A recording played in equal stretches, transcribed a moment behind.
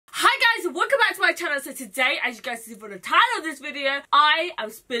channel. So today, as you guys see from the title of this video, I am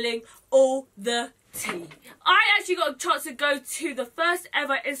spilling all the tea. I actually got a chance to go to the first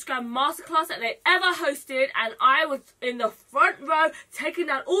ever Instagram masterclass that they ever hosted, and I was in the front row taking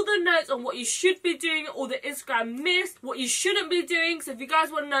down all the notes on what you should be doing, all the Instagram myths, what you shouldn't be doing. So if you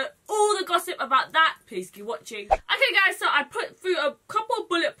guys want to know all the gossip about that, please keep watching. Okay guys, so I put through a couple of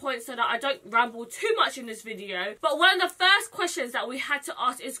bullet points so that I don't ramble too much in this video, but one of the first questions that we had to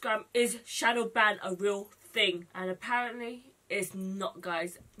ask Instagram is shadow ban a real thing? And apparently it's not,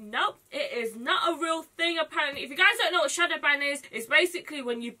 guys. Nope, it is not a real thing apparently. If you guys don't know what shadow ban is, it's basically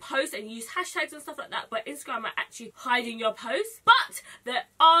when you post and use hashtags and stuff like that, but Instagram are actually hiding your posts. But there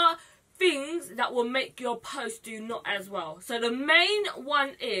are things that will make your post do not as well. So the main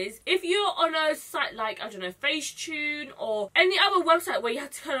one is, if you're on a site like, I don't know, Facetune or any other website where you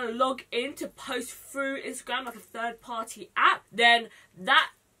have to kind of log in to post through Instagram, like a third-party app, then that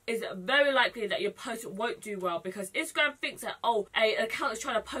is very likely that your post won't do well, because Instagram thinks that, oh, an account is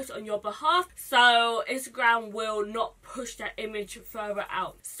trying to post on your behalf, so Instagram will not push that image further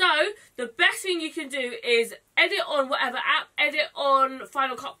out. So the best thing you can do is edit on whatever app, edit on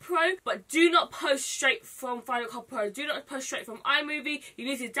Final Cut Pro, but do not post straight from Final Cut Pro. Do not post straight from iMovie. You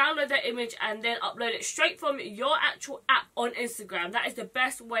need to download that image and then upload it straight from your actual app on Instagram. That is the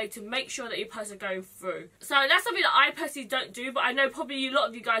best way to make sure that your posts are going through. So that's something that I personally don't do, but I know probably a lot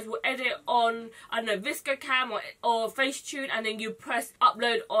of you guys will edit on, I don't know, ViscoCam or Facetune, and then you press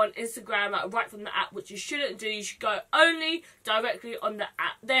upload on Instagram right from the app, which you shouldn't do. You should go only directly on the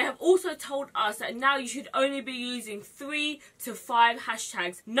app. They have also told us that now you should only be using 3 to 5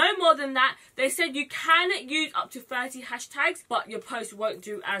 hashtags, no more than that. They said you can use up to 30 hashtags, but your post won't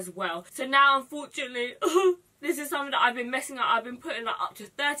do as well. So now, unfortunately, this is something that I've been messing up. I've been putting up to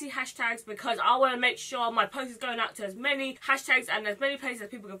 30 hashtags because I want to make sure my post is going out to as many hashtags and as many places as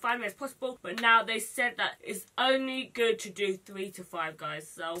people can find me as possible. But now they said that it's only good to do 3 to 5, guys.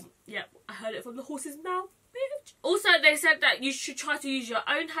 So, yeah, I heard it from the horse's mouth. Also, they said that you should try to use your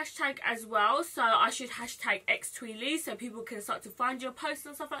own hashtag as well. So I should hashtag XThuy so people can start to find your posts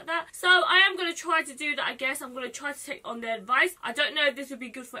and stuff like that. So I am going to try to do that, I guess. I'm going to try to take on their advice. I don't know if this would be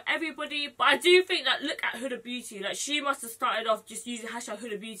good for everybody, but I do think that, look at Huda Beauty. Like, she must have started off just using hashtag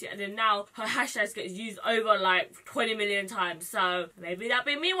Huda Beauty, and then now her hashtags get used over like 20 million times. So maybe that'll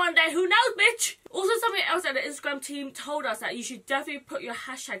be me one day. Who knows, bitch? Also, something else that the Instagram team told us, that you should definitely put your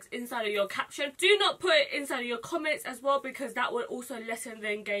hashtags inside of your caption. Do not put it inside of your comments as well, because that will also lessen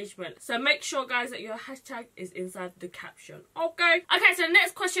the engagement. So make sure, guys, that your hashtag is inside the caption. Okay, so the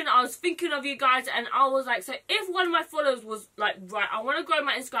next question, I was thinking of you guys, and I was like, so if one of my followers was like, right, I want to grow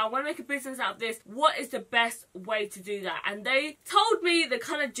my Instagram, I want to make a business out of this, what is the best way to do that? And they told me the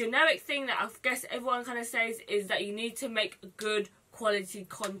kind of generic thing that I guess everyone kind of says is that you need to make good quality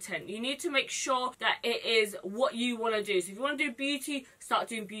content. You need to make sure that it is what you want to do. So if you want to do beauty, start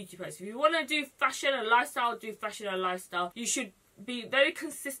doing beauty posts. If you want to do fashion and lifestyle, do fashion and lifestyle. You should be very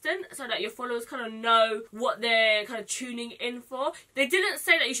consistent so that your followers kind of know what they're kind of tuning in for. They didn't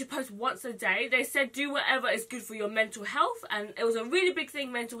say that you should post once a day. They said do whatever is good for your mental health, and it was a really big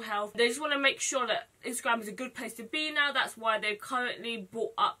thing, mental health. They just want to make sure that Instagram is a good place to be now. That's why they've currently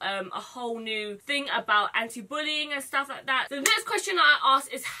brought up a whole new thing about anti-bullying and stuff like that. The next question I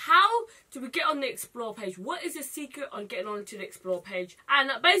asked is, how do we get on the explore page? What is the secret on getting onto the explore page?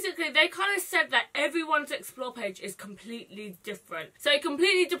 And basically they kind of said that everyone's explore page is completely different. So it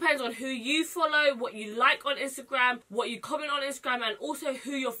completely depends on who you follow, what you like on Instagram, what you comment on Instagram, and also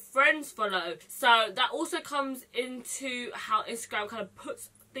who your friends follow. So that also comes into how Instagram kind of puts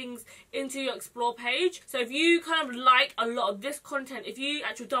things into your explore page. So if you kind of like a lot of this content, if you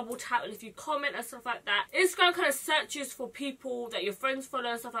actually double tap and if you comment and stuff like that, Instagram kind of searches for people that your friends follow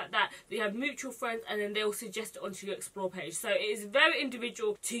and stuff like that you have mutual friends, and then they'll suggest it onto your explore page. So it is very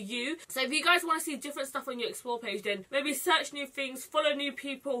individual to you. So if you guys want to see different stuff on your explore page, then maybe search new things, follow new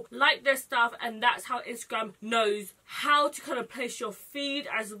people, like their stuff, and that's how Instagram knows how to kind of place your feed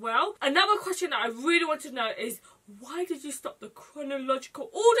as well. Another question that I really want to know is, why did you stop the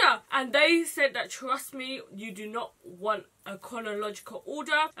chronological order? And they said that, trust me, you do not want a chronological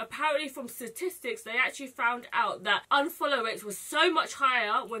order. Apparently from statistics, they actually found out that unfollow rates were so much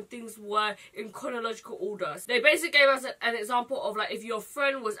higher when things were in chronological order. So they basically gave us an example of, like, if your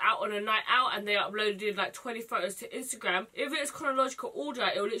friend was out on a night out and they uploaded like 20 photos to Instagram, if it's chronological order,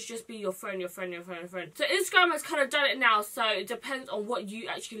 it will literally just be your friend, your friend, your friend, your friend. So Instagram has kind of done it now, so it depends on what you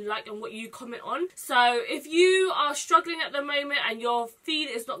actually like and what you comment on. So if you are struggling at the moment and your feed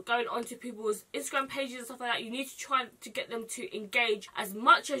is not going onto people's Instagram pages and stuff like that, you need to try to get them to engage as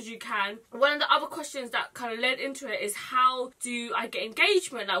much as you can. One of the other questions that kind of led into it is, how do I get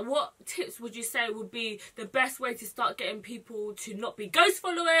engagement? Like, what tips would you say would be the best way to start getting people to not be ghost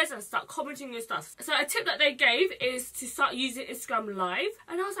followers and start commenting your stuff? So a tip that they gave is to start using Instagram Live.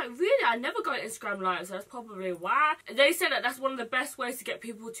 And I was like, really? I never go on Instagram Live, so that's probably why. They said that that's one of the best ways to get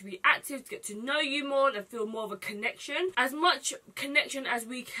people to be active, to get to know you more and feel more of a connection. As much connection as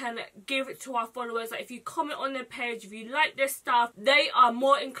we can give it to our followers. Like, if you comment on their page, if you like their stuff, they are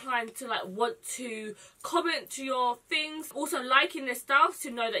more inclined to like want to comment to your things. Also, liking their stuff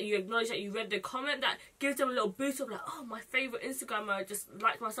to know that you acknowledge that you read the comment. That gives them a little boost of like, oh, my favourite Instagrammer just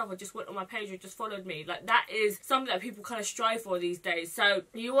liked my stuff, or just went on my page, or just followed me. Like, that is something that people kind of strive for these days. So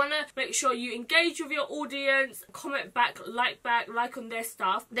you want to make sure you engage with your audience, comment back, like on their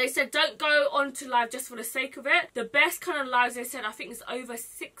stuff. They said don't go on to live just for the sake of it. The best kind of lives, they said, I think it's over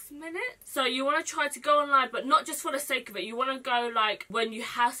 6 minutes. So you want to try to go on live, but not just for the sake of it. You want to go like when you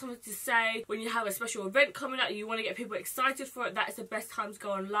have something to say, when you have a special event coming up, you want to get people excited for it. That is the best time to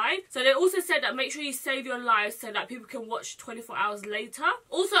go on live. So they also said that make sure you save your live so that people can watch 24 hours later.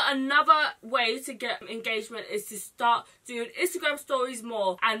 Also, another way to get engagement is to start doing Instagram stories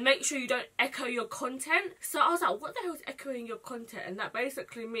more, and make sure you don't echo your content. So I was like, what the hell is echoing your content? And that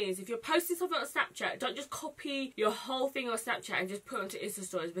basically means if you're posting something on Snapchat, don't just copy your whole thing on Snapchat and just put it onto Insta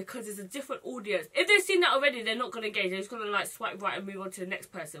stories, because it's a different audience. If they've seen that already, they're not going to engage. They're just going to like swipe right and move on to the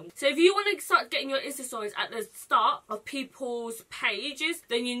next person. So if you want to start getting your Insta stories at the start of people's pages,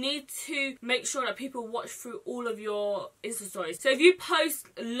 then you need to make sure that people watch through all of your Insta stories. So if you post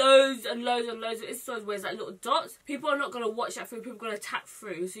loads and loads and loads of Insta stories where there's like little dots, people are not going to watch that through. People are going to tap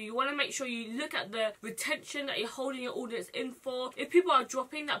through. So you want to make sure you look at the retention that you're holding your audience in for. If people are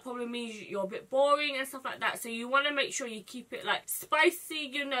dropping, that probably means you're a bit boring and stuff like that. So you want to make sure you keep it like spicy,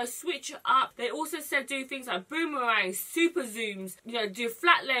 you know, switch it up. They also said do things like boomerangs, super zooms, you know, do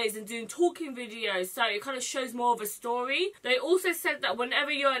flat lays and doing talking videos, so it kind of shows more of a story. They also said that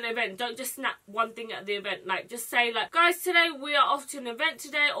whenever you're at an event, don't just snap one thing at the event. Like, just say like, guys, today we are off to an event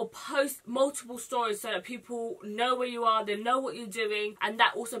today, or post multiple stories so that people know where you are, they know what you're doing, and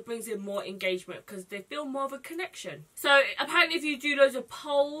that also brings in more engagement because they feel more of a connection. So apparently if you do loads of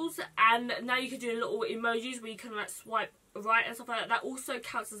polls, and now you can do little emojis where you can like swipe right and stuff like that, that also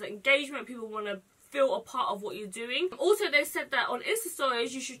counts as engagement. People want to feel a part of what you're doing. Also, they said that on Insta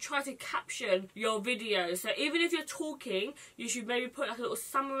stories you should try to caption your videos. So even if you're talking, you should maybe put like a little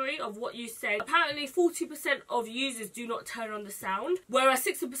summary of what you said. Apparently 40% of users do not turn on the sound, whereas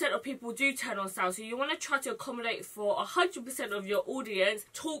 60% of people do turn on sound. So you want to try to accommodate for 100% of your audience.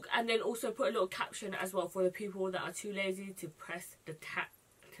 Talk, and then also put a little caption as well for the people that are too lazy to press the tap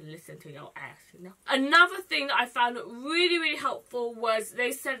to listen to your ass, you know. Another thing that I found really helpful was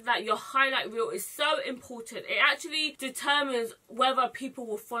they said that your highlight reel is so important. It actually determines whether people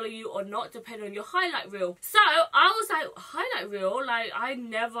will follow you or not, depending on your highlight reel. So I was like, highlight reel? Like, I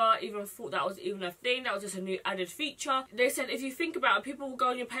never even thought that was even a thing. That was just a new added feature. They said if you think about it, people will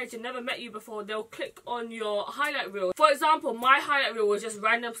go on your page and never met you before, they'll click on your highlight reel. For example, my highlight reel was just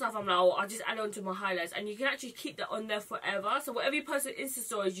random stuff. I'm like, oh, I'll just add it onto my highlights, and you can actually keep that on there forever. So whatever you post on Insta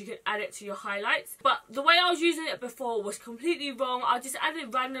stories, you can add it to your highlights. But the way I was using it before was completely wrong. I just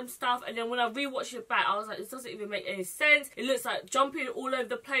added random stuff, and then when I rewatched it back, I was like, this doesn't even make any sense. It looks like jumping all over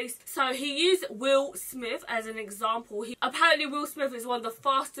the place. So he used Will Smith as an example. Apparently Will Smith is one of the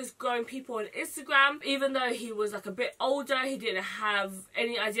fastest growing people on Instagram. Even though he was like a bit older, he didn't have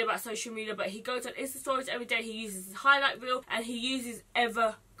any idea about social media, but he goes on Insta stories every day. He uses his highlight reel, and he uses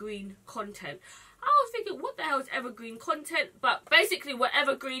evergreen content. I was thinking, what the hell is evergreen content? But basically what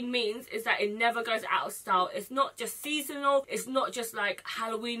evergreen means is that it never goes out of style. It's not just seasonal. It's not just like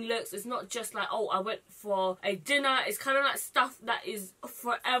Halloween looks. It's not just like, oh, I went for a dinner. It's kind of like stuff that is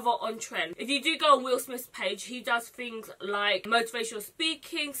forever on trend. If you do go on Will Smith's page, he does things like motivational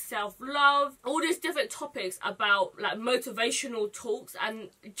speaking, self-love, all these different topics about like motivational talks, and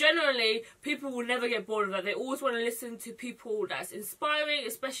generally people will never get bored of that. They always want to listen to people that's inspiring,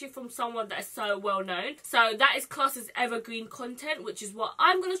 especially from someone that is so well known. So that is classed as evergreen content, which is what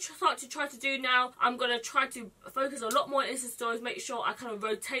I'm going to start to try to do now. I'm going to try to focus a lot more on Insta stories, make sure I kind of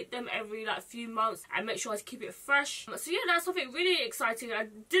rotate them every like few months, and make sure I keep it fresh. So yeah, that's something really exciting. I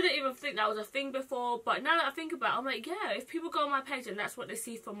didn't even think that was a thing before, but now that I think about it, I'm like, yeah, if people go on my page and that's what they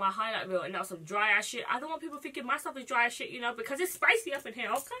see from my highlight reel and that's some dry ass shit, I don't want people thinking my stuff is dry ass shit, you know, because it's spicy up in here,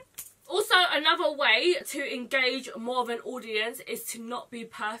 okay? Also, another way to engage more of an audience is to not be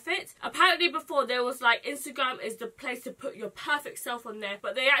perfect. Apparently before there was like Instagram is the place to put your perfect self on there,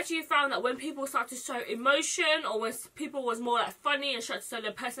 but they actually found that when people start to show emotion, or when people was more like funny and start to show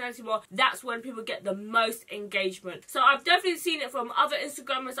their personality more, that's when people get the most engagement. So I've definitely seen it from other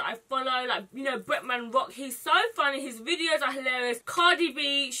Instagrammers that I follow, like, you know, Bretman Rock. He's so funny, his videos are hilarious. Cardi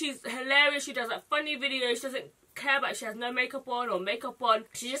B, she's hilarious. She does like funny videos. She doesn't care about if she has no makeup on or makeup on.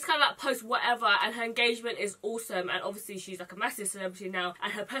 She just kind of like posts whatever, and her engagement is awesome. And obviously she's like a massive celebrity now,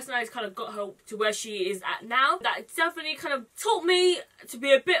 and her personality kind of got her to where she is at now. That definitely kind of taught me to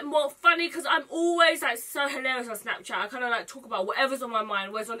be a bit more funny, because I'm always like so hilarious on Snapchat. I kind of like talk about whatever's on my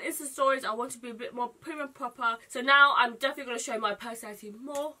mind, whereas on Insta stories I want to be a bit more prim and proper. So now I'm definitely going to show my personality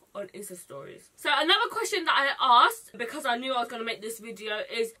more on Insta stories. So another question that I asked, because I knew I was going to make this video,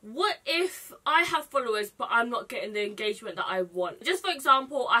 is what if I have followers but I'm not getting the engagement that I want? Just for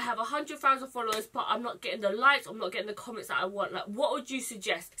example, I have 100,000 followers but I'm not getting the likes, I'm not getting the comments that I want. Like, what would you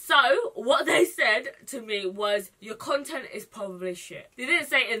suggest? So what they said to me was, your content is probably shit. They didn't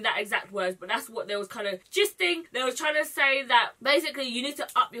say it in that exact words, but that's what they was kind of gisting. They was trying to say that basically you need to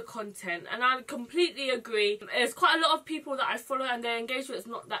up your content, and I completely agree. There's quite a lot of people that I follow and their engagement is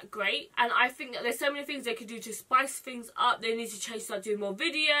not that great, and I think that there's so many things they could do to spice things up. They need to start doing more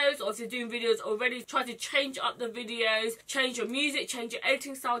videos, or if they're doing videos already, try to change up the videos, change your music, change your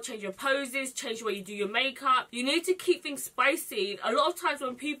editing style, change your poses, change the way you do your makeup. You need to keep things spicy. A lot of times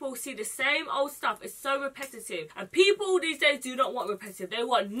when people see the same old stuff, it's so repetitive, and people these days do not want repetitive. They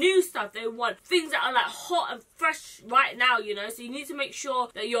want new stuff. They want things that are like hot and fresh right now, you know. So you need to make sure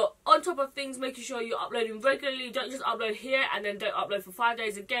that you're on top of things, making sure you're uploading regularly. Don't just upload here and then don't upload for 5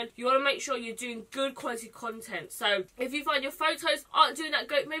 days again. You want to make sure you're doing good quality content. So if you find your photos aren't doing that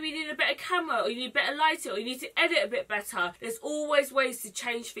great, maybe you need a better camera, or you need better lighting, or you need to edit a bit better. There's always ways to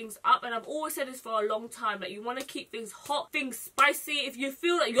change things up, and I've always said this for a long time, that you want to keep things hot, things spicy. If you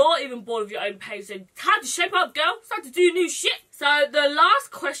feel that you're even bored of your own page, then time to shape up, girl. Start to do new shit. So the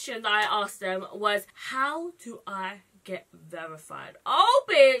last question that I asked them was, how do I get verified? Oh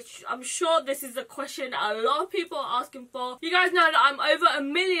bitch, I'm sure this is a question that a lot of people are asking for. You guys know that I'm over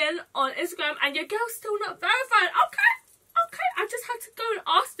 1 million on Instagram and your girl's still not verified. Okay, I just had to go and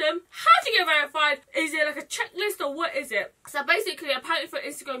ask them, how do you get verified? Is it like a checklist or what is it? So basically, apparently for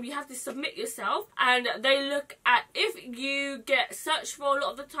Instagram, you have to submit yourself, and they look at if you get searched for a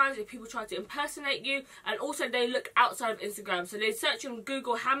lot of the times, if people try to impersonate you, and also they look outside of Instagram. So they search on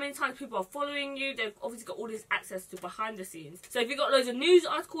Google how many times people are following you. They've obviously got all this access to behind the scenes. So if you've got loads of news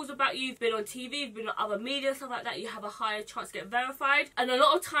articles about you, you've been on TV, you've been on other media, stuff like that, you have a higher chance to get verified. And a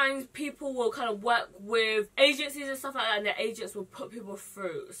lot of times people will kind of work with agencies and stuff like that, and their agents will put people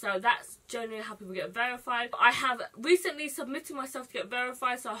through. So that's generally how people get verified. I have recently submitted myself to get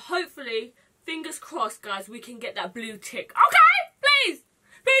verified, so hopefully, fingers crossed guys, we can get that blue tick. Okay, please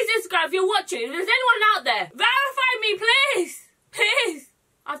Instagram, if you're watching, if there's anyone out there, verify me, please.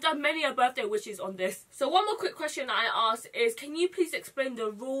 I've done many a birthday wishes on this. So one more quick question that I asked is, can you please explain the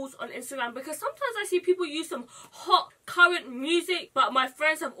rules on Instagram? Because sometimes I see people use some hot current music, but my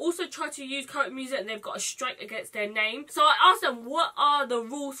friends have also tried to use current music and they've got a strike against their name. So I asked them, what are the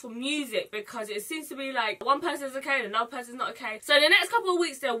rules for music? Because it seems to be like one person's okay and another person's not okay. So in the next couple of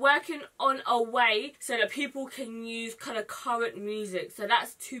weeks, they're working on a way so that people can use kind of current music. So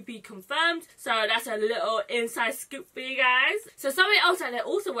that's to be confirmed. So that's a little inside scoop for you guys. So something else that they're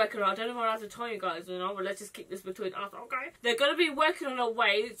also working on, I don't know if I'm allowed to tell you guys, you know, but let's just keep this between us, okay? They're going to be working on a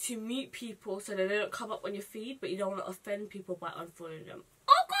way to mute people so that they don't come up on your feed, but you don't want to offend people by unfollowing them.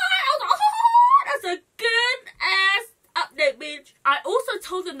 Okay, I was like, oh, that's a good ass update, bitch. I also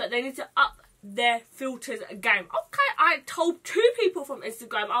told them that they need to up their filters game. Okay, I told 2 people from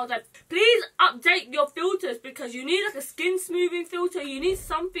Instagram, I was like, please update your filters, because you need like a skin smoothing filter. You need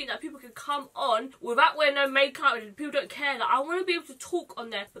something that people can come on without wearing no makeup and people don't care. Like, I want to be able to talk on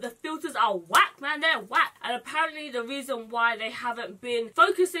there, but the filters are whack, man, they're whack. And apparently the reason why they haven't been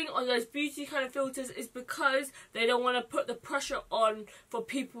focusing on those beauty kind of filters is because they don't want to put the pressure on for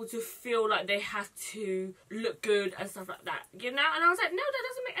people to feel like they have to look good and stuff like that, you know? And I was like, no, that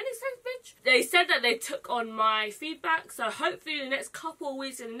doesn't make any sense, bitch. They said that they took on my feedback, so hopefully in the next couple of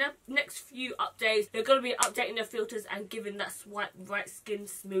weeks and the next few updates, they're going to be updating their filters and giving that swipe right skin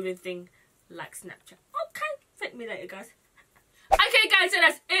smoothing thing like Snapchat. Okay, thank me later, guys. Okay guys, guys, and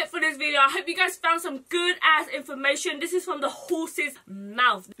that's it for this video. I hope you guys found some good ass information. This is from the horse's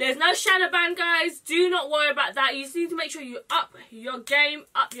mouth. There's no shadow ban, guys. Do not worry about that. You just need to make sure you up your game,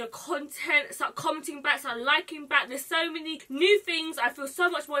 up your content, start commenting back, start liking back. There's so many new things. I feel so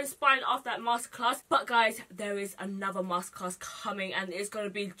much more inspired after that masterclass. But guys, there is another masterclass coming, and it's going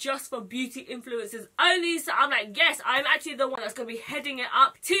to be just for beauty influencers only. So I'm like, yes, I'm actually the one that's going to be heading it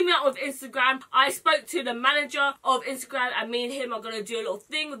up, teaming up with Instagram. I spoke to the manager of Instagram, and me and him are going to do a little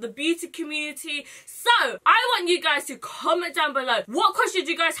thing with the beauty community. So I want you guys to comment down below, what questions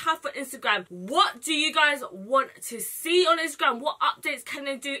do you guys have for Instagram? What do you guys want to see on Instagram? What updates can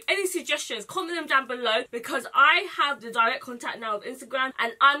they do? Any suggestions? Comment them down below, because I have the direct contact now of Instagram,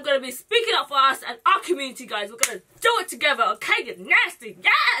 and I'm going to be speaking up for us and our community, guys. We're going to do it together, okay? Get nasty,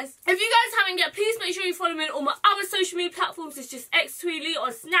 yes! If you guys haven't yet, please make sure you follow me on all my other social media platforms. It's just Thuy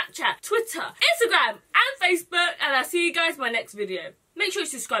on Snapchat, Twitter, Instagram, and Facebook, and I'll see you guys in my next video. Make sure you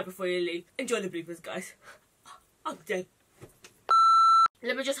subscribe before you leave. Enjoy the bloopers, guys. I'm dead.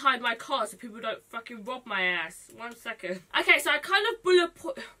 Let me just hide my car so people don't fucking rob my ass. 1 second. Okay, so I kind of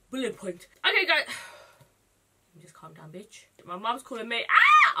bullet point. Okay, guys. Just calm down, bitch. My mum's calling me.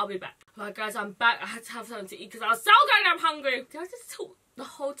 Ah! I'll be back. Right, guys, I'm back. I had to have something to eat because I was so goddamn hungry. Did I just talk the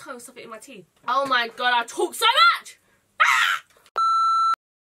whole time with something in my teeth? Oh my god, I talk so much!